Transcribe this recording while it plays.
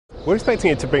We're expecting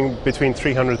it to bring between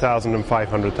 $300,000 and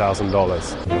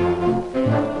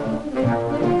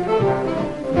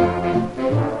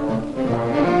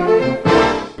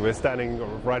 $500,000. We're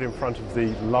standing right in front of the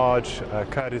large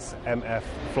Curtiss MF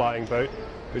flying boat,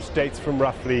 which dates from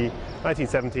roughly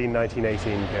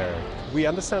 1917-1918 period. We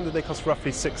understand that they cost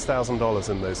roughly $6,000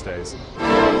 in those days.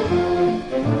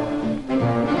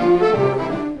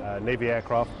 Navy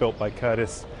aircraft built by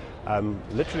Curtiss,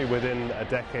 literally within a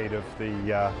decade of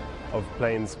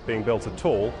planes being built at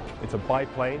all. It's a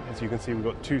biplane. As you can see, we've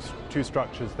got two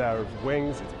structures there of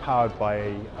wings. It's powered by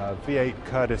a V8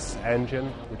 Curtiss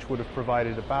engine, which would have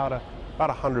provided about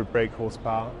 100 brake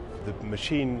horsepower. The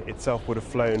machine itself would have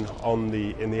flown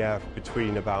in the air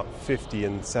between about 50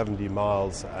 and 70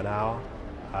 miles an hour,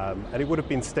 and it would have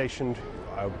been stationed,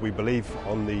 we believe,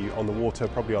 on the water,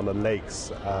 probably on the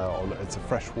lakes. It's a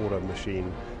freshwater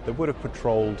machine that would have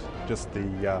patrolled just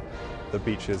the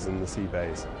beaches and the sea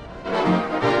bays.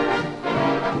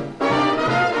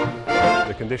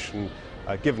 The condition,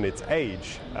 given its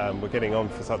age, we're getting on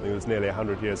for something that's nearly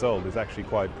 100 years old, is actually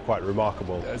quite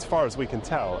remarkable. As far as we can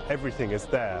tell, everything is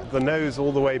there. The nose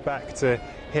all the way back to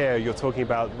here, you're talking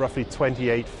about roughly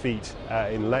 28 feet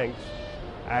in length.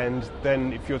 And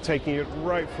then if you're taking it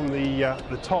right from the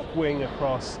top wing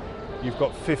across, you've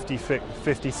got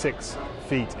 56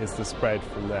 feet is the spread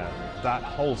from there. That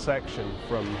whole section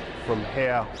from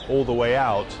here all the way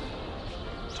out,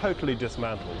 totally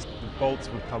dismantled. The bolts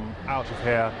would come out of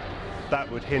here,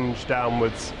 that would hinge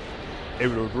downwards, it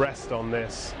would rest on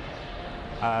this,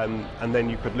 and then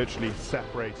you could literally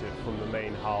separate it from the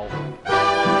main hull.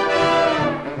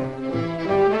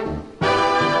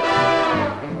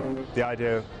 The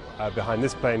idea behind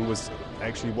this plane was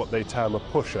actually what they term a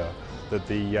pusher, that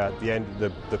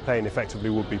the plane effectively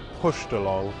would be pushed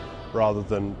along rather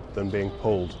than being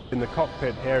pulled. In the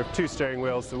cockpit here, 2 steering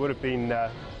wheels, there would have been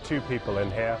 2 people in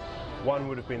here. One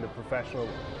would have been the professional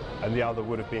and the other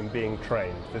would have been being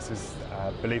trained. This is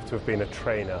believed to have been a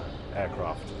trainer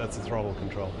aircraft. That's the throttle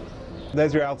control.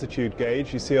 There's your altitude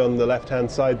gauge you see on the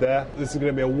left-hand side there. This is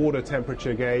going to be a water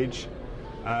temperature gauge.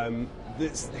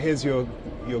 Here's your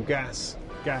gas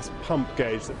pump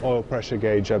gauge, oil pressure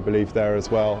gauge, I believe, there as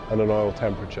well, and an oil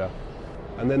temperature.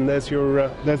 And then there's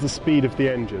the speed of the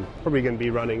engine. Probably going to be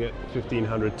running at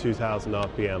 1,500, 2,000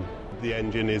 RPM. The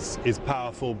engine is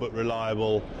powerful but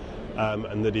reliable,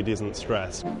 and that it isn't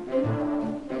stressed.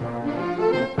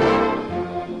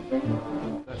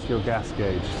 That's your gas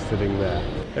gauge sitting there.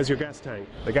 There's your gas tank.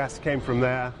 The gas came from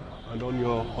there. And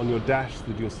on your dash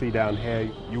that you'll see down here,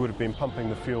 you would have been pumping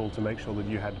the fuel to make sure that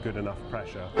you had good enough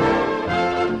pressure.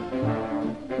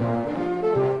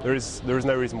 There is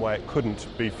no reason why it couldn't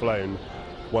be flown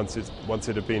once it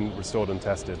had been restored and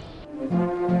tested.